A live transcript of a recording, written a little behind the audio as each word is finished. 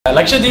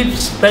Lakshadweep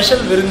special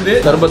விருந்து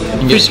சர்பத்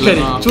fish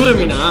curry சூரை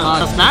Meena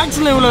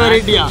ஸ்நாக்ஸ்ல எவ்வளவு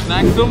வெரைட்டியா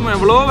ஸ்நாக்ஸும்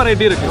எவ்வளவு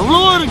வெரைட்டி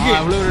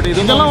இருக்கு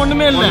இதெல்லாம்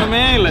ஒண்ணுமே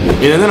இல்ல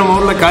இது வந்து நம்ம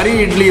ஊர்ல கறி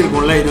இட்லி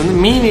இருக்கும்ல இது வந்து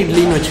மீன்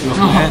இட்லின்னு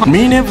வெச்சுக்கோங்க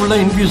மீனே ஃபுல்லா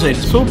இன்ஃபியூஸ்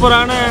ஆயிடுச்சு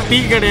சூப்பரான டீ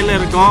கடையில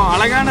இருக்கும்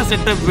அழகான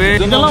செட்டப்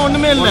இதெல்லாம்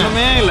ஒண்ணுமே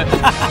இல்ல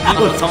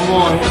ஒரு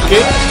சம்பவம்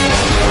இருக்கு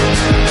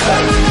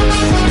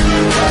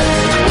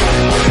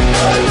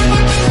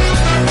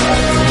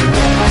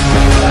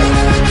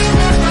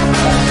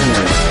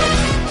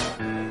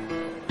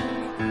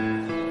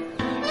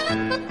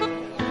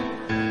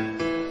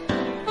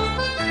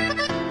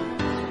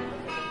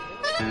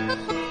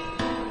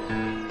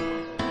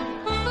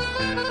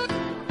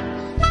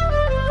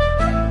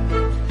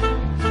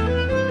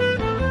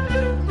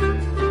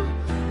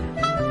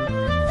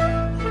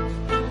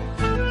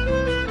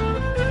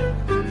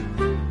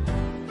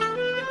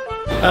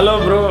Hello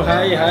bro,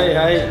 hi.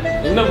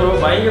 என்ன bro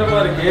பயங்கரமா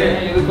இருக்கு.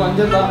 இது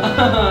கொஞ்சம் தான்.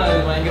 இது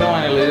பயங்கரமா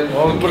இல்ல.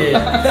 Okay.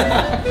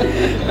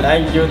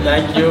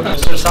 Thank you.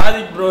 Mr.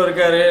 Sadik bro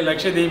இருக்காரு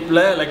லக்ஷதீப்ல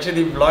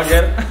லக்ஷதீப்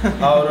vlogger.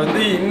 அவர்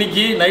வந்து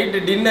இன்னைக்கு நைட்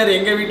டின்னர்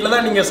எங்க வீட்ல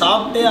தான் நீங்க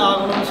சாப்பிட்டே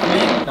ஆகணும்னு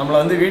சொல்லி நம்மள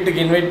வந்து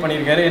வீட்டுக்கு இன்வைட்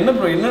பண்ணிருக்காரு. என்ன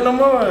bro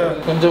என்னன்னமோ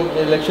கொஞ்சம்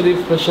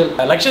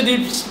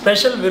லக்ஷதீப்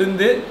ஸ்பெஷல்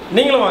விருந்து.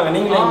 நீங்களும் வாங்க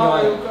இங்க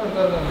வாங்க.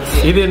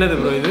 இது என்னது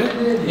bro இது?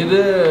 இது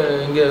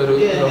இங்க ஒரு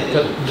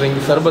லோக்கல்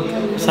ட்ரிங்க் சர்பத்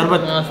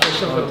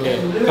ஸ்பெஷல். ஓகே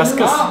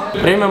கஸ்கஸ்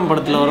பிரேமம்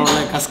படத்துல வரும்ல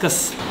கஸ்கஸ்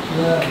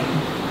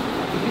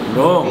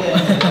ப்ரோ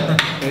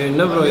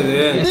என்ன ப்ரோ இது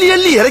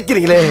எள்ளி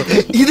இறக்கிறீங்களே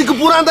இதுக்கு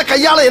பூரா அந்த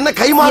கையால என்ன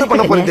கைமாறு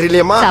பண்ண போறேன்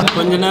தெரியலையேமா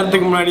கொஞ்ச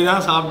நேரத்துக்கு முன்னாடி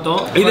தான்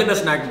சாப்பிட்டோம் இது என்ன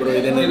ஸ்நாக் ப்ரோ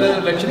இது என்ன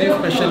லக்ஷதீப்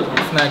ஸ்பெஷல்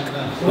ஸ்நாக்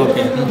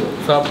ஓகே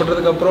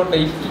சாப்பிட்டதுக்கு அப்புறம்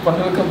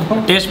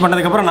டேஸ்ட்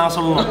பண்ணதுக்கு அப்புறம் நான்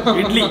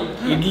சொல்லணும்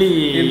இட்லி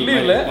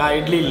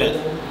இல்ல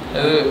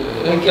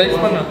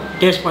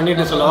டேஸ்ட்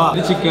பண்ணிட்டு சொல்லவா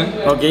இது சிக்கன்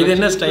ஓகே இது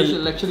என்ன style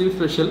Lakshadweep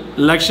special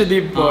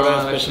லக்ஷதீப்போட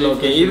special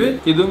okay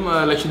இதுவும்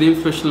லக்ஷதீப்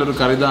ஸ்பெஷல் ஒரு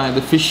கறி தான்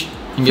இது ஃபிஷ்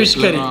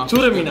கறி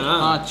சூரை மீனா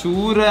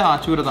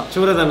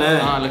சூரை தானே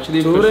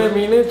லக்ஷதீப்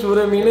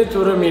சூரை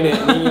மீன்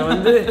நீங்க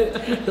வந்து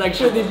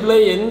லக்ஷதீப்ல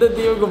எந்த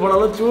தீவுக்கு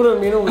போனாலும் சூரை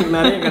மீன் உங்களுக்கு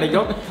நிறைய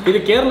கிடைக்கும்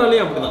இது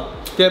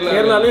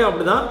கேரளாலயும்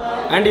அப்படிதான்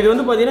அண்ட் இது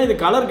வந்து பாத்தீங்கன்னா இது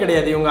கலர்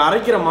கிடையாது இவங்க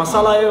அரைக்கிற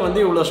மசாலாவே வந்து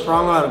இவ்வளவு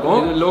ஸ்ட்ராங்கா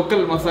இருக்கும் இது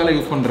லோக்கல் மசாலா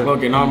யூஸ் பண்றோம்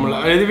ஓகே நார்மலா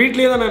இது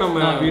வீட்லயே தானே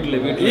நம்ம வீட்ல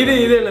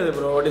இது என்னது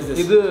ப்ரோ வாட் இஸ்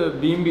திஸ் இது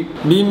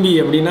பீம்பி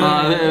அப்படினா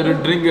ஒரு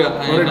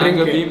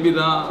ட்ரிங்க் பீம்பி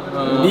தான்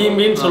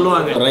பீம்பின்னு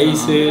சொல்லுவாங்க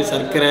ரைஸ்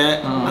சர்க்கரை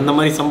அந்த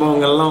மாதிரி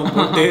சம்பவங்கள்லாம்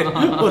போட்டு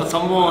ஒரு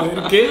சம்பவம்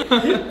இருக்கு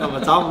நம்ம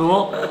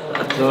சாப்பிடுவோம்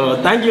so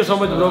thank you so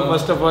much bro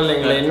first of all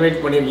எங்களை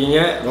இன்வைட் பண்ணியிருக்கீங்க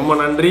ரொம்ப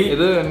நன்றி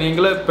இது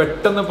நீங்களே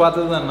பெட்டன்னு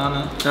பார்த்தது தான்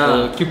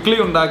நான் குவிக்லி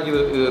உண்டாக்கிது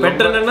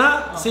பெட்டர்னா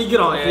சீக்கிரம்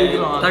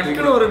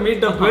டக்குன்னு ஒரு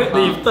மீட் அப்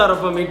இஃப்தார்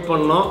அப்போ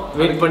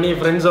மீட் பண்ணி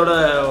ஃப்ரெண்ட்ஸோட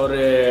ஒரு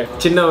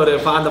சின்ன ஒரு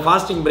அந்த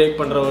ஃபாஸ்டிங் பிரேக்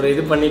பண்ற ஒரு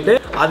இது பண்ணிட்டு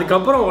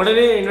அதுக்கப்புறம்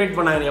உடனே இன்வைட்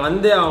பண்ணாங்க நீ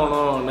வந்தே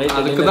ஆகணும் நைட்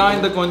அதுக்கு தான்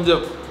இந்த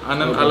கொஞ்சம்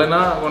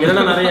இல்லைன்னா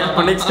நிறைய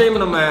நெக்ஸ்ட்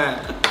டைம் நம்ம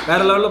வேற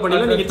லெவல்ல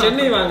பண்ணிடலாம் நீங்க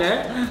சென்னை வாங்க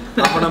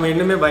அப்ப நம்ம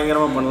இன்னுமே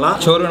பயங்கரமா பண்ணலாம்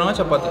சோறு வேணுமா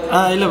சப்பாத்தி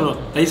இல்ல ப்ரோ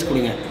ரைஸ்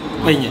கொடுங்க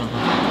வைங்க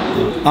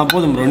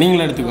போதும் ப்ரோ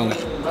நீங்களே எடுத்துக்கோங்க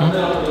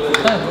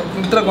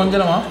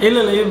கொஞ்சமா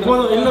இல்ல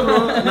போதும் இல்ல ப்ரோ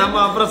நம்ம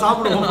அப்புறம்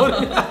சாப்பிடுவோம்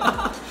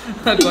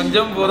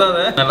கொஞ்சம் போதாத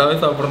நல்லாவே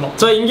சாப்பிடணும்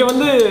ஸோ இங்க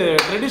வந்து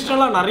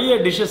ட்ரெடிஷ்னலா நிறைய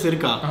டிஷ்ஷஸ்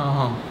இருக்கா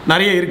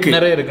நிறைய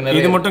இருக்கு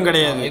இது மட்டும்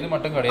கிடையாது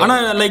ஆனா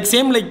லைக்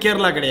சேம் லைக்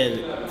கேரளா கிடையாது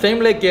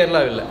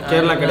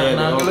கேரளா கிடையாது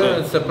நாங்க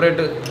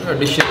செப்பரேட்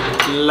டிஷ்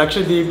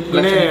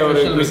லக்ஷதீப்னே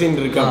ஒரு குசின்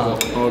இருக்கு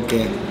ஓகே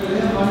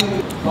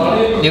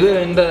இது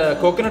இந்த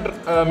கோகனட்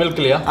மில்க்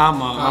இல்லையா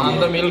ஆமா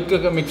அந்த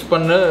மில்க்கு மிக்ஸ்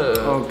பண்ண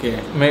ஓகே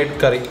மேட்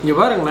கறி இங்க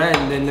பாருங்களேன்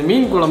இந்த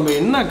மீன் குழம்பு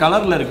என்ன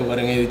கலர்ல இருக்கு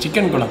பாருங்க இது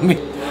சிக்கன் குழம்பு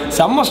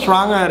செம்ம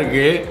ஸ்ட்ராங்கா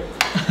இருக்கு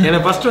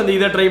எனக்கு ஃபர்ஸ்ட் வந்து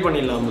இதை ட்ரை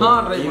பண்ணிடலாம்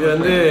இது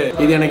வந்து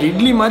இது எனக்கு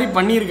இட்லி மாதிரி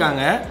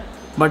பண்ணியிருக்காங்க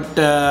பட்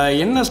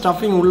என்ன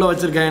ஸ்டஃபிங் உள்ள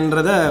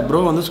வச்சிருக்கேன்றத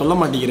ப்ரோ வந்து சொல்ல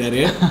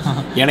மாட்டேங்கிறாரு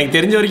எனக்கு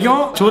தெரிஞ்ச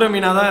வரைக்கும் சூரை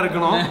மீனா தான்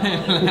இருக்கணும்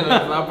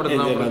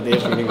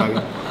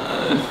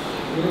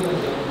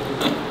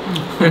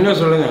என்ன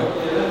சொல்லுங்க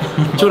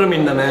சூரை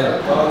மீன் தானே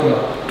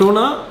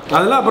டூனா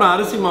அதெல்லாம் அப்புறம்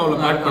அரிசி மாவுல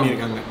பேக்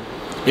பண்ணியிருக்காங்க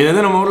இது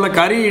வந்து நம்ம ஊர்ல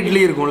கறி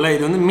இட்லி இருக்கும்ல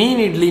இது வந்து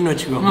மீன் இட்லின்னு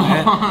வச்சுக்கோங்க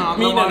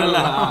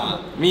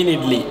மீன்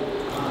இட்லி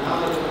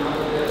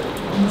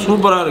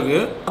சூப்பராக இருக்கு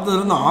அது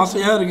இருந்து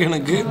ஆசையாக இருக்கு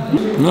எனக்கு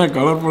என்ன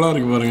கலர்ஃபுல்லாக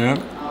இருக்கு பாருங்க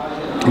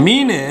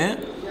மீன்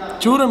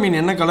சூரை மீன்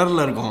என்ன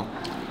கலரில் இருக்கும்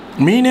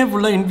மீனே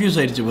ஃபுல்லாக இன்ஃபியூஸ்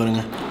ஆயிடுச்சு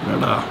பாருங்க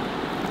ஏடா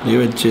நீ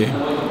வச்சு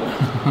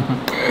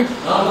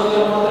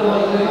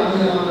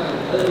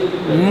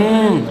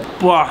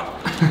பா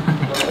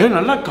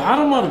நல்லா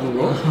காரமாக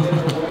இருக்கு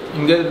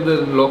இங்கே இந்த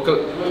லோக்கல்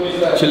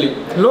சில்லி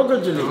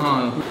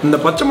இந்த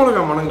பச்சை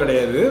மிளகாய் மனம்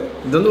கிடையாது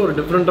இது வந்து ஒரு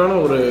டிஃப்ரெண்டான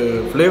ஒரு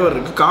ஃப்ளேவர்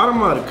இருக்கு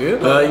காரமாக இருக்கு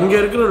இங்கே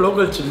இருக்கிற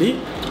லோக்கல் சில்லி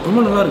ரொம்ப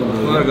நல்லா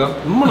இருக்கு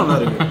ரொம்ப நல்லா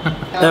இருக்கு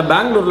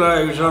பெங்களூர்ல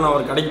யூஸ்வலாக நான்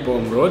ஒரு கடைக்கு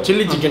போகும் ப்ரோ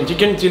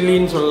சிக்கன்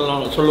சில்லின்னு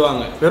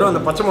சொல்லுவாங்க வெறும்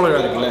அந்த பச்சை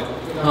மிளகாய் இருக்குல்ல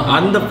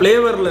அந்த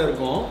ஃப்ளேவரில்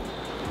இருக்கும்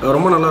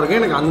ரொம்ப நல்லா இருக்கு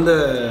எனக்கு அந்த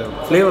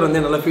ஃப்ளேவர்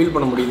வந்து நல்லா ஃபீல்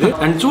பண்ண முடியுது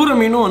அண்ட் சூரை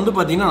மீனும் வந்து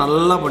பார்த்தீங்கன்னா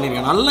நல்லா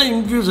பண்ணியிருக்கேன் நல்லா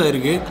இன்ஃபியூஸ்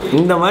ஆயிருக்கு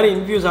இந்த மாதிரி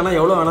இன்ஃபியூஸ் ஆனால்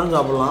எவ்வளோ வேணாலும்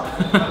சாப்பிடலாம்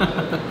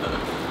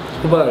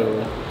சூப்பராக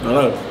இருக்கும்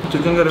நல்லா இருக்கும்.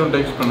 சிக்கன் கறி ஒன்று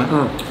டேஸ்ட் பண்ணேன்.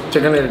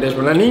 சிக்கன் கறி டேஸ்ட்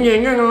பண்ணேன். நீங்கள்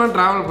எங்கெங்கெல்லாம்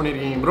ட்ராவல்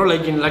பண்ணியிருக்கீங்க ப்ரோ?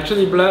 லைக் இன்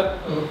லக்ஷதீப்பில்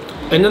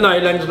எந்தெந்த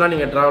ஐலாண்ட்ஸ்லாம்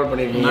நீங்கள் ட்ராவல்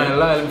பண்ணியிருக்கீங்க? நான்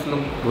எல்லா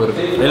ஐலண்ட்ஸ்லும்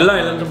போயிருக்கேன். எல்லா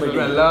ஐலாண்ட்ஸும்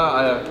போயிருக்கேன். எல்லா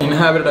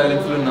இன்ஹாபிட்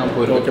ஐலண்ட்ஸ்லும் நான்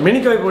போயிருக்கேன். ஓகே.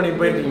 மினிகாய்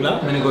போயிருக்கீங்களா?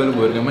 மினிகோயிலும்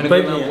போயிருக்கேன்.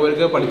 மினிகோயில் நான்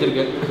போயிருக்கேன்,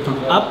 படிச்சிருக்கேன்.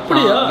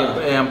 அப்படியா?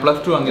 என்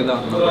 +2 அங்கே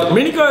தான்.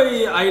 மினிகாய்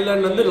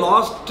ஐலாண்ட் வந்து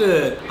லாஸ்ட்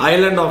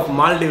ஐலாண்ட் ஆஃப்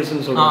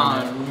மால்டீவ்ஸ்னு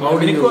சொல்லுவாங்க.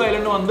 மினிகோ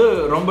ஐலண்ட் வந்து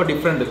ரொம்ப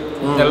டிஃப்ரெண்ட்.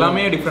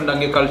 எல்லாமே டிஃப்ரெண்ட்.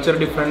 அங்கே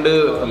கல்ச்சர் டிஃப்ரெண்ட்,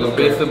 அங்கே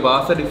பேசு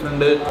பாஷை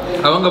டிஃப்ரெண்ட்.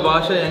 அவங்க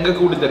பாஷை எங்க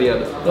கூட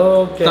தெரியாது.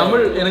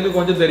 தமிழ் எனக்கு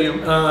கொஞ்சம்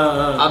தெரியும்.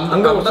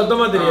 அங்க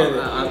சுத்தமா தெரியாது.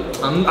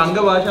 அங்க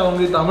பாஷை அவங்க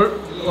தமிழ்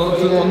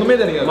ஒண்ணுமே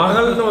தெரியாது.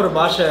 மகள்னு ஒரு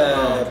பாஷை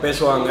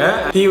பேசுவாங்க.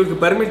 தீவுக்கு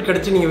பெர்மிட்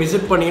கிடைச்சி நீங்கள்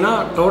விசிட் பண்ணீங்கன்னா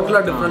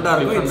டோட்டலாக டிஃப்ரெண்ட்டாக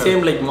இருக்கும். It's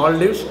same like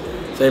Maldives.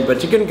 So இப்போ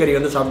சிக்கன் கறி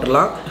வந்து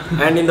சாப்பிட்றலாம்.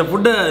 அண்ட் இந்த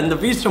ஃபுட்டை இந்த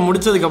ஃபீஸ்ட்டை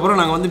முடிச்சதுக்கப்புறம்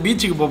நாங்கள் வந்து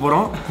பீச்சுக்கு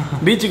போகிறோம்.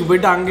 பீச்சுக்கு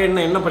போயிட்டு அங்கே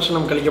என்ன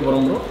பட்சணம் கழிக்க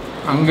போகிறோம் ப்ரோ?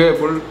 அங்கே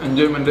ஃபுல்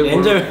என்ஜாய்மெண்ட்,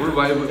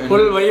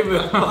 ஃபுல் வைப்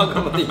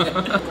பார்க்க பார்த்தீங்க.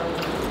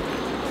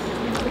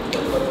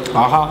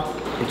 ஆஹா,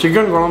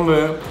 சிக்கன் குழம்பு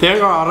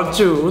தேங்காய்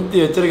அரைச்சி ஊற்றி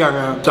வச்சுருக்காங்க.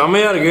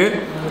 செம்மையாக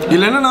இருக்குது.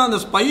 இதில் என்னென்னா அந்த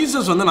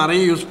ஸ்பைசஸ் வந்து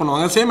நிறைய யூஸ்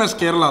பண்ணுவாங்க. சேம் as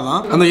கேரளா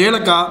தான். அந்த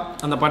ஏலக்காய்,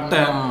 அந்த பட்டை,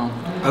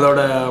 அதோட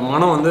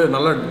மனம் வந்து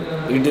நல்லா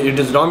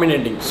இட் இஸ்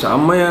டாமினேட்டிங்.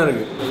 செம்மையாக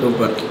இருக்குது.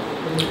 சூப்பர்.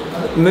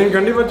 நீங்கள்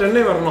கண்டிப்பாக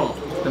சென்னை வரணும்.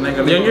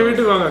 எங்கள்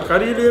வீட்டுக்கு வாங்க,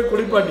 கறியிலேயே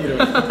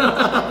குளிப்பாட்டிடுவேன்.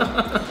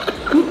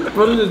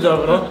 புரிஞ்சிச்சு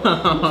அப்புறம்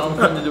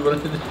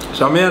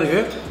செம்மையாக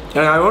இருக்குது.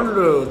 I want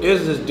to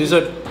taste this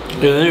dessert.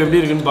 இது எப்படி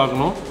இருக்குன்னு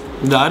பார்க்கணும்.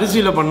 இந்த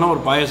அரிசியில் பண்ண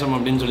ஒரு பாயசம்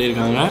அப்படின்னு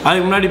சொல்லியிருக்காங்க.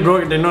 அதுக்கு முன்னாடி ப்ரோ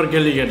கிட்ட இன்னொரு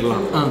கேள்வி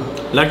கேட்டலாம்.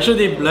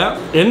 லக்ஷதீப்பில்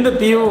எந்த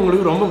தீவு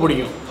உங்களுக்கு ரொம்ப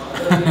பிடிக்கும்?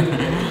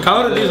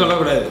 கவரத்தி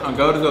சொல்லக்கூடாது.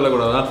 கவரத்தி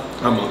சொல்லக்கூடாதா?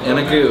 ஆமாம்.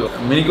 எனக்கு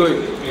மினிகோய்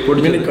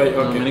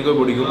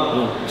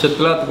பிடிக்கும்,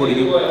 செத்லாத்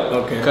பிடிக்கும்.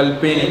 ஓகே.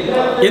 கல்பேனி.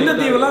 எந்த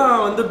தீவுலாம்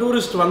வந்து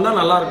டூரிஸ்ட் வந்தால்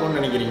நல்லா இருக்கும்னு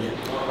நினைக்கிறீங்க?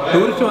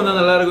 டூரிஸ்ட்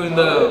வந்தால் நல்லா இருக்கும்.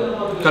 இந்த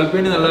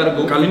கல்பேனி நல்லா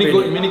இருக்கும்.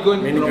 மினிகோய்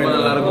ரொம்ப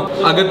நல்லா இருக்கும்.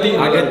 அகத்தி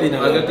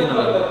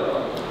நல்லா இருக்கும்.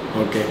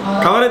 ஓகே.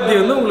 கவரத்தி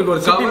வந்து உங்களுக்கு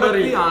ஒரு சிட்டி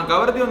மாதிரி.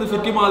 கவரத்தி வந்து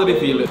சிட்டி மாதிரி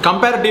ஃபீல்.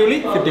 கம்பேரிட்டிவ்லி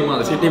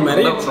சிட்டி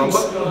மாதிரி ரொம்ப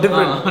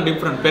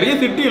டிஃப்ரெண்ட். பெரிய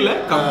சிட்டி இல்லை,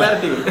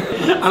 கம்பேரிட்டிவ்லி.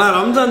 ஆனால்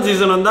ரம்ஜான்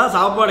சீசன் வந்தால்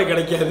சாப்பாடு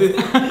கிடைக்காது.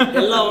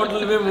 எல்லா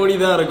ஹோட்டலுமே மூடி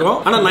தான் இருக்கும்.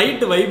 ஆனால்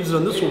நைட்டு வைப்ஸ்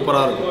வந்து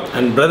சூப்பராக இருக்கும்.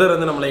 அண்ட் பிரதர்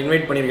வந்து நம்மளை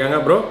இன்வைட் பண்ணியிருக்காங்க.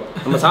 ப்ரோ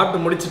நம்ம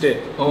சாப்பிட்டு முடிச்சுட்டு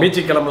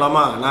பீச்சுக்கு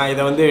கிளம்பலாமா? நான்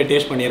இதை வந்து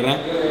டேஸ்ட்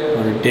பண்ணிடுறேன்.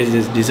 ஒரு டேஸ்ட்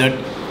திஸ் டிசர்ட்.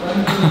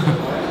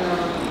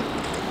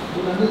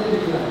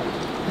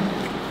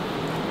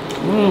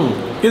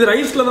 இது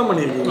ரைஸில் தான்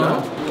பண்ணியிருக்கீங்களா?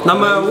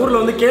 நம்ம ஊரில்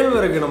வந்து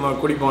கேழ்வரகு நம்ம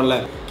குடிப்போம்ல,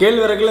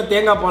 கேழ்வரகுல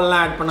தேங்காய்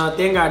பால்லாம்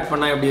தேங்காய் ஆட்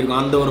பண்ணால் எப்படி இருக்கும்?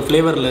 அந்த ஒரு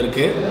ஃப்ளேவரில்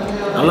இருக்குது.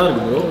 நல்லா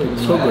இருக்கு ப்ரோ.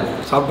 So good.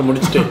 சாப்பிட்டு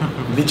முடிச்சுட்டு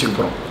பீச்சுக்கு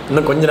போகிறோம்.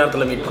 இன்னும் கொஞ்ச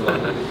நேரத்தில் மீட்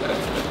பண்ணலாம்.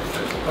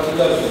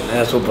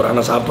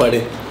 சூப்பரான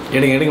சாப்பாடு.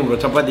 எடுங்க ப்ரோ.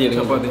 சப்பாத்தி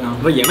எடுங்க.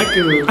 ப்ரோ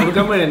எனக்கு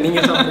கொடுக்காம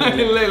நீங்கள்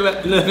சாப்பிடுங்க.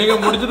 இல்லை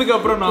நீங்கள் முடிச்சதுக்கு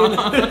அப்புறம் நான்.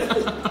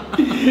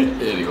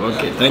 சரி,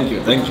 ஓகே. தேங்க்யூ.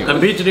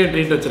 பீச்லேயே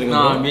ட்ரீட் வச்சுருங்க.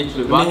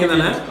 பீச்சில் பாக்கி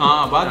தானே?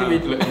 பாக்கி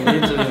பீச்சில்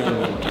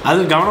அது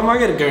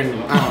கவனமாக இருக்க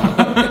வேண்டும்.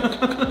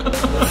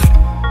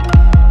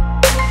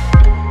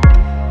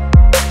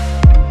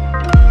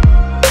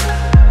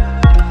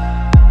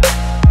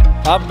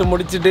 சாப்பிட்டு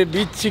முடிச்சுட்டு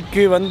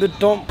பீச்சுக்கு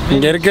வந்துட்டோம்.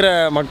 இங்கே இருக்கிற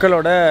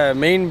மக்களோட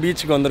மெயின்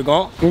பீச்சுக்கு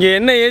வந்திருக்கோம். இங்கே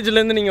என்ன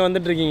ஏஜ்லேருந்து நீங்கள்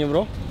வந்துட்டு இருக்கீங்க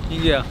ப்ரோ?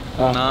 இங்கேயா?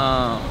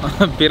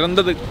 நான்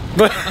பிறந்தது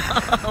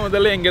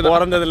முதல்ல எங்கே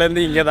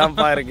பிறந்ததுலேருந்து இங்கே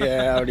தான்ப்பா இருக்கு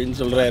அப்படின்னு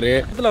சொல்கிறாரு.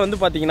 இதில் வந்து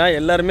பார்த்தீங்கன்னா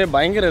எல்லாருமே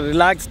பயங்கர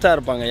ரிலாக்ஸ்டாக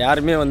இருப்பாங்க.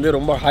 யாருமே வந்து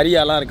ரொம்ப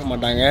ஹரியாலாம் இருக்க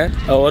மாட்டாங்க.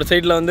 ஒரு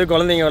சைடில் வந்து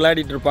குழந்தைங்க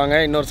விளையாடிட்டு இருப்பாங்க,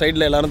 இன்னொரு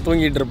சைடில் எல்லாரும்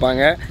தூங்கிட்டு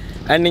இருப்பாங்க.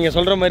 அண்ட் நீங்கள்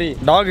சொல்கிற மாதிரி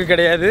டாகு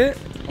கிடையாது,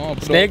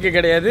 ஸ்னேக்கு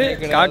கிடையாது,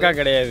 காக்கா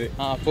கிடையாது.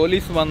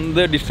 போலீஸ்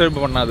வந்து டிஸ்டர்ப்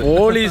பண்ணாது.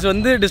 போலீஸ்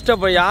வந்து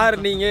டிஸ்டர்ப் யார்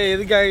நீங்கள்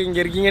எதுக்காக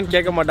இங்கே இருக்கீங்கன்னு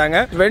கேட்க மாட்டாங்க.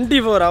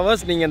 24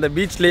 hours நீங்கள் இந்த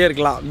பீச்லேயே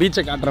இருக்கலாம்.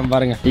 பீச்சை காட்டுறேன்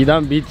பாருங்க.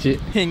 இதுதான் பீச்சு.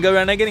 இங்கே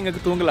வேணாக்கே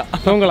நீங்கள்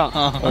தூங்கலாம்.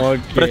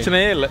 ஓகே,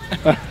 பிரச்சனையே இல்லை.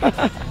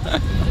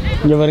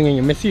 இங்கே பாருங்க,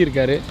 இங்கே மெஸ்ஸி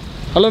இருக்காரு.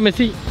 Hello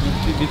Messi.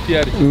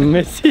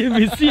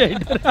 மெஸ்ஸி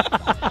ஆகிட்டார்.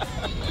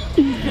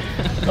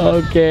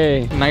 ஓகே.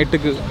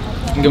 நைட்டுக்கு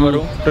இங்கே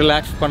வரும்,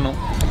 ரிலாக்ஸ் பண்ணும்.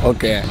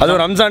 ஓகே. அதுவும்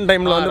ரம்ஜான்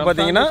டைமில் வந்து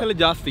பார்த்தீங்கன்னா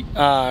ஜாஸ்தி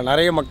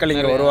நிறைய மக்கள்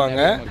இங்கே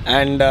வருவாங்க.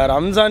 அண்ட்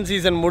ரம்ஜான்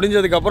சீசன்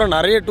முடிஞ்சதுக்கப்புறம்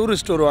நிறைய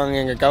டூரிஸ்ட் வருவாங்க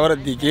எங்கள்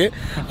கவரத்திக்கு.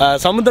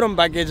 சமுத்திரம்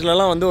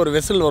பேக்கேஜ்லலாம் வந்து ஒரு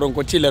வெசல் வரும்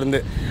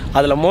கொச்சியிலேருந்து.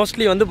 அதில்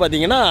மோஸ்ட்லி வந்து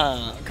பார்த்தீங்கன்னா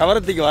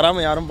கவரத்திக்கு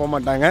வராமல் யாரும் போக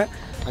மாட்டாங்க.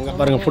 அங்கே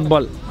பாருங்கள்,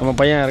 ஃபுட்பால் நம்ம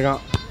பையன்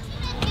இருக்கான்.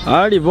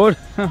 ஆடி போல்.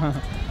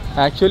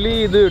 ஆக்சுவலி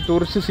இது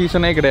டூரிஸ்ட்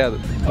சீசனே கிடையாது.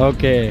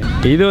 ஓகே.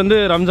 இது வந்து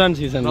ரம்ஜான்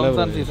சீசன்.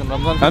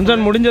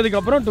 ரம்ஜான்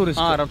முடிஞ்சதுக்கப்புறம்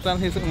டூரிஸ்ட்.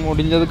 ரம்ஜான் சீசன்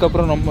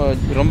முடிஞ்சதுக்கப்புறம்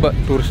ரொம்ப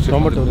டூரிஸ்ட்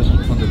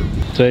வந்துடும்.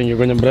 ஸோ இங்கே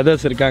கொஞ்சம்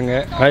பிரதர்ஸ் இருக்காங்க.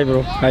 Hi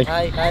bro. ஹாய்.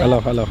 ஹலோ.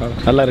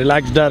 நல்லா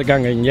ரிலாக்ஸ்டாக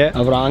இருக்காங்க இங்கே.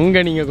 அப்புறம்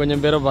அங்கே நீங்கள்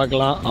கொஞ்சம் பேரை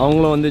பார்க்கலாம்.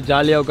 அவங்களும் வந்து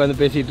ஜாலியாக உட்காந்து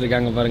பேசிகிட்டு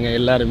இருக்காங்க பாருங்கள்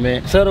எல்லாருமே.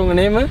 சார்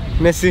உங்கள் நேமு?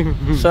 மெஸ்ஸி.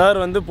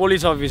 சார் வந்து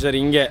போலீஸ்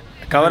ஆஃபீஸர் இங்கே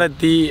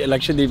கவரத்தி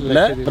லக்ஷதீப்ல.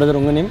 பிரதர்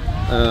உங்கள் நேம்?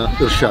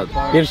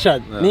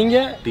 இர்ஷாத்.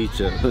 நீங்கள்?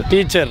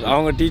 டீச்சர்.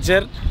 அவங்க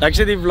teacher.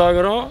 Lakshadweep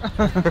vloggeரும்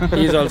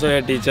is also A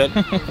teacher.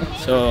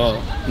 So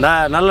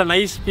நல்ல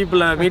நைஸ்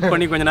பீப்புளை மீட்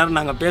பண்ணி கொஞ்ச நேரம்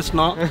நாங்கள்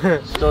பேசினோம்.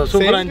 ஸோ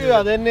சூப்பராக இருந்துச்சு.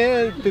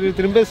 அதே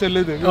திரும்ப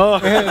சொல்லுது.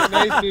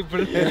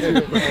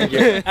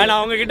 அண்ட்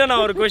அவங்க கிட்ட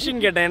நான் ஒரு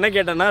கொஸ்டின் கேட்டேன். என்ன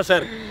கேட்டேன்னா,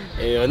 சார்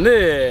இது வந்து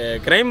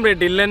க்ரைம்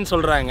ரேட் இல்லைன்னு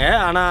சொல்கிறாங்க.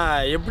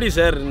 ஆனால் எப்படி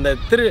சார் இந்த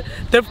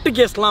தெஃப்ட்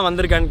கேஸ்லாம்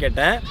வந்திருக்கான்னு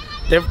கேட்டேன்.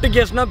 தெஃப்ட்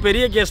கேஸ்னால்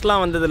பெரிய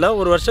கேஸ்லாம் வந்ததில்ல,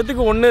 ஒரு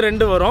வருஷத்துக்கு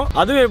 1-2 வரும்.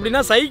 அதுவும்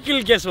எப்படின்னா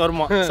சைக்கிள் கேஸ்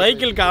வருமா,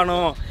 சைக்கிள்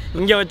காணும்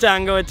இங்கே வச்சேன்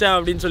அங்கே வச்சேன்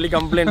அப்படின்னு சொல்லி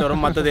கம்ப்ளைண்ட்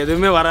வரும், மற்றது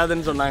எதுவுமே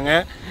வராதுன்னு சொன்னாங்க.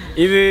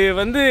 இது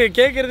வந்து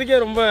கேட்குறதுக்கே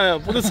ரொம்ப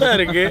புதுசாக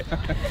இருக்குது.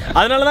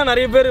 அதனால தான்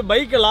நிறைய பேர்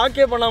பைக்கை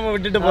லாக்கே பண்ணாமல்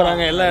விட்டுட்டு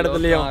போகிறாங்க எல்லா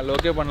இடத்துலையும்.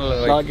 லாக்கே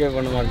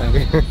பண்ண மாட்டாங்க.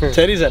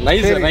 சரி sir,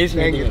 nice sir, nice.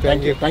 Thank you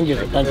sir, thank you.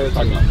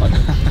 பார்க்கலாம்.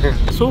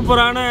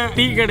 சூப்பரான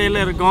டீ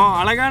கடையில் இருக்கும்,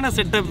 அழகான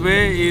செட்டப்பு.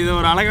 இது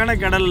ஒரு அழகான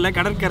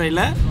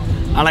கடற்கரையில்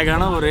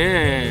அழகான ஒரு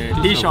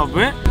டீ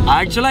ஷாப்பு.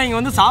 ஆக்சுவலாக இங்கே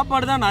வந்து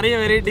சாப்பாடு தான் நிறைய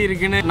வெரைட்டி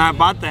இருக்குன்னு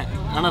நான் பார்த்தேன்.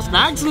 ஆனால்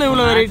ஸ்நாக்ஸில்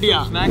இவ்வளோ வெரைட்டியா?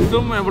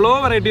 ஸ்நாக்ஸும் எவ்வளோ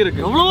வெரைட்டி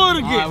இருக்குது, எவ்வளவோ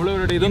இருக்குது. எவ்வளோ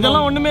வெரைட்டி,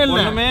 இதெல்லாம் ஒன்றுமே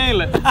இல்லை.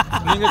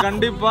 நீங்கள்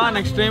கண்டிப்பாக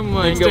நெக்ஸ்ட் டைம்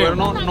இங்கே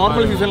வரணும்,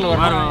 நார்மல் சீசனில்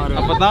வரணும்,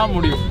 அப்போ தான்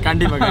முடியும்.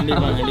 கண்டிப்பாக.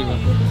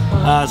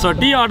 ஸோ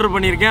டீ ஆர்டர்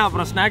பண்ணியிருக்கேன்,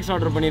 அப்புறம் ஸ்நாக்ஸ்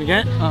ஆர்டர்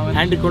பண்ணியிருக்கேன்.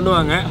 ஆண்டி கொண்டு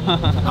வாங்க.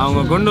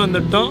 அவங்க கொண்டு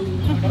வந்துட்டோம்.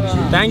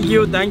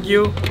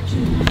 தேங்க்யூ,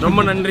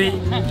 ரொம்ப நன்றி.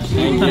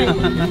 தேங்க்யூ.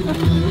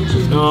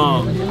 ஸோ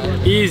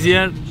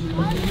ஈஸியர்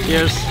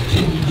இயர்ஸ்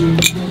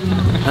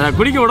அதை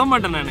குடிக்க விட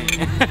மாட்டேன் நான்.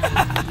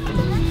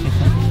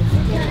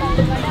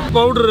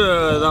 பவுடர்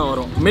தான்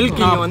வரும். மில்க்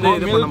இங்கே வந்து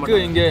மில்க்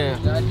இங்கே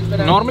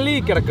நார்மலி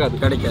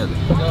கிடைக்காது.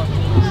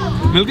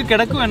 மில்க்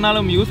கிடைக்கும்,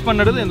 என்னாலும் யூஸ்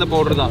பண்ணுறது இந்த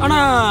பவுடர் தான்.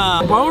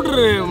 ஆனால்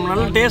பவுடரு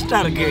நல்ல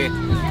டேஸ்ட்டாக இருக்குது.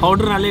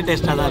 பவுடர் நல்ல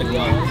டேஸ்ட்டாக தான்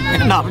இருக்குது.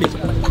 நான் அப்படி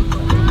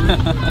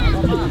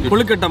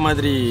புழுக்கட்டை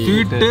மாதிரி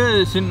ஸ்வீட்டு,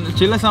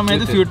 சில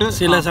சமயத்தில் ஸ்வீட்டு,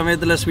 சில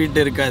சமயத்தில்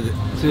ஸ்வீட் இருக்காது.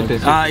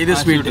 இது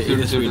ஸ்வீட்டு.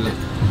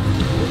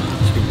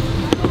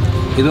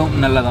 இதுவும்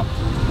நல்லதான்.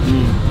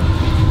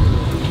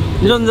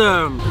 இது வந்து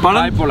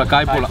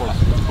காய் போல.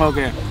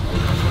 ஓகே,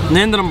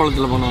 நேந்திரம்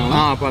பழத்தில் பண்ணுவாங்க.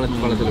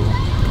 பழத்தில்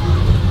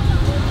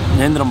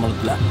நேந்திரம்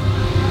பழத்தில்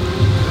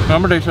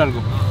ரொம்ப டேஸ்டாக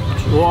இருக்கும்.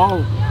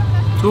 வாவ்,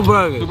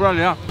 சூப்பராக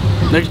இல்லையா?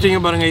 நெக்ஸ்ட்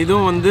இங்கே பாருங்கள்,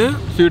 இதுவும் வந்து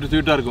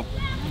ஸ்வீட்டாக இருக்கும்.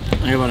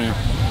 இங்கே பாருங்கள்,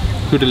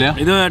 ஸ்வீட் இல்லையா?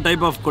 இது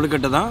டைப் ஆஃப்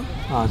கொழுக்கட்டை தான்.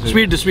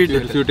 ஸ்வீட்டு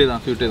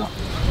தான்.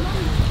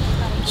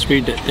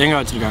 தேங்காய்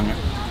வச்சுருக்காங்க,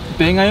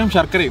 தேங்காயும்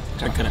சர்க்கரை.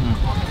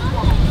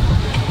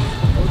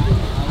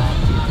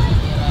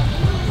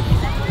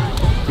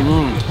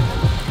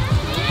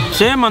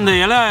 சேம் அந்த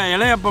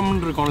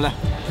இலையப்பம்னு இருக்கும்ல,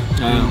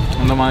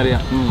 அந்த மாதிரியா?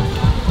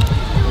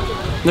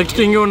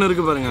 நெக்ஸ்ட் இங்கே ஒன்று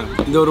இருக்குது பாருங்கள்,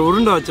 இது ஒரு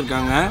உருண்டை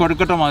வச்சுருக்காங்க,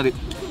 கொழுக்கட்டை மாதிரி.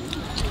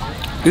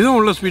 இதுவும்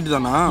உள்ள ஸ்வீட்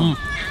தானா?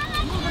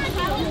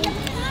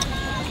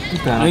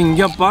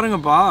 இங்கே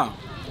பாருங்கப்பா,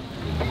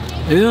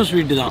 இதுவும்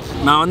ஸ்வீட்டு தான்.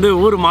 நான் வந்து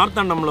ஊர்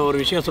மார்த்தாண்டமில் ஒரு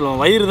விஷயம்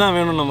சொல்லுவேன், வயிறு தான்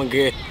வேணும்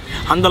நமக்கு,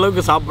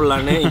 அந்தளவுக்கு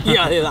சாப்பிட்லான்னு.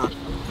 அதே தான்.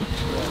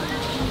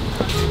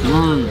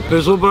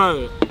 இது சூப்பராக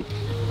இருக்குது,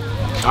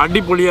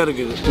 அடிப்பொலியாக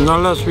இருக்குது,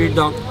 நல்லா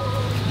ஸ்வீட்டாக.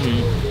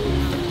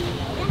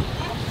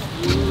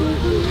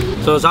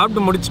 ஸோ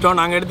சாப்பிட்டு முடிச்சிட்டோம்.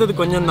 நாங்கள் எடுத்தது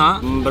கொஞ்சம் தான்.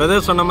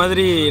 பிரதர் சொன்ன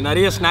மாதிரி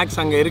நிறைய ஸ்நாக்ஸ்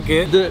அங்கே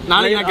இருக்குது.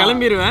 நாளைக்கு நான்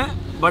கிளம்பிடுவேன்.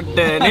 பட்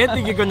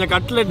நேற்றுக்கு கொஞ்சம்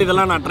கட்லெட்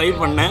இதெல்லாம் நான் ட்ரை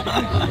பண்ணேன்.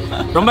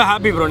 ரொம்ப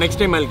happy bro.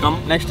 Next time welcome.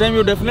 Next time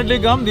you definitely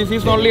come. This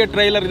is only a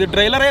trailer. இது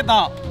ட்ரெய்லரே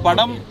தான்.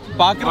 படம்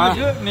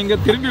பார்க்குறதுக்கு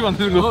நீங்கள் திரும்பி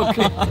வந்துருங்க.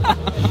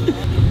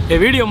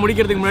 வீடியோ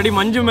முடிக்கிறதுக்கு முன்னாடி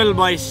மஞ்சுமெல்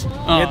பாய்ஸ்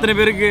எத்தனை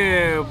பேருக்கு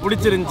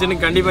பிடிச்சிருந்துச்சுன்னு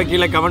கண்டிப்பாக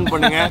கீழே கமெண்ட்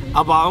பண்ணுங்க.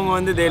 அப்போ அவங்க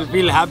வந்து they will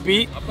feel happy.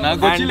 நான்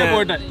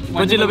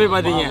கொச்சியில் போய்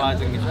பார்த்தீங்க.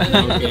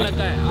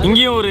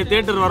 இங்கேயும் ஒரு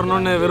தியேட்டர்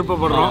வரணும்னு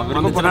விருப்பப்படுறோம்.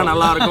 வந்துச்சுன்னா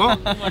நல்லா இருக்கும்.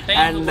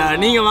 அண்ட்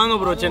நீங்கள் வாங்க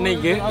ப்ரோ,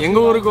 சென்னைக்கு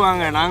எங்கள் ஊருக்கு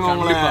வாங்க. நாங்கள்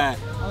உங்களை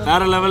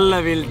வேற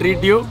லெவலில் வில்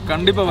ட்ரீட் யூ.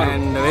 கண்டிப்பாக.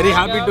 And very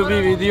happy to be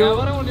with you.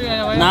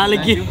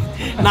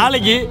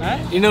 நாளைக்கு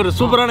இன்னொரு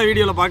சூப்பரான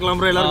வீடியோவில் பார்க்கலாம்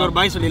ப்ரோ. எல்லாருக்கும் ஒரு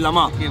பாய்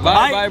சொல்லிடலாமா?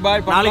 பாய்.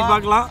 நாளைக்கு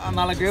பார்க்கலாம்.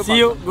 See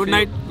you. Good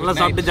night. நல்லா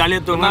சாப்பிட்டு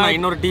ஜாலியாக தூங்க. நான்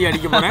இன்னொரு டீ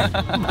அடிக்க போகிறேன்.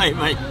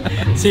 பாய்.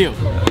 See you.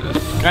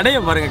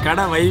 கடையை பாருங்க,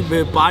 கடை வைப்பு,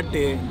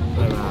 பாட்டு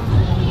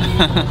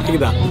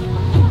இதுதான்.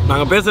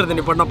 நாங்கள் பேசுறது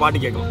நீ பண்ணால்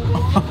பாட்டு கேட்கும்.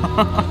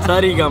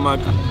 சரிக்காமா.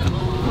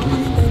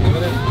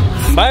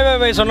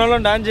 பாய்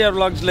சொன்னாலும் டான்ஜிஆர்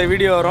vlogsல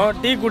வீடியோ வரும்.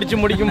 டீ குடிச்சு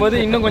முடிக்கும் போது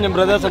இன்னும் கொஞ்சம்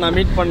பிரதர்ஸை நான்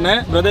மீட் பண்ணேன்.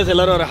 பிரதர்ஸ்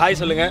எல்லாரும் ஒரு ஹாய்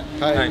சொல்லுங்க.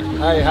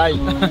 Hi.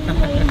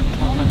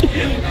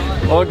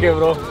 Okay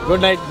bro,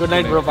 good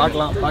night bro.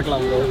 பார்க்கலாம்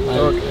ப்ரோ.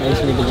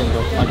 Nice meeting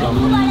bro. பார்க்கலாம்.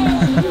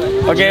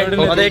 ஓகே,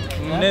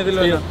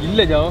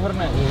 இல்லை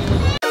ஜவஹர்ண்ணே.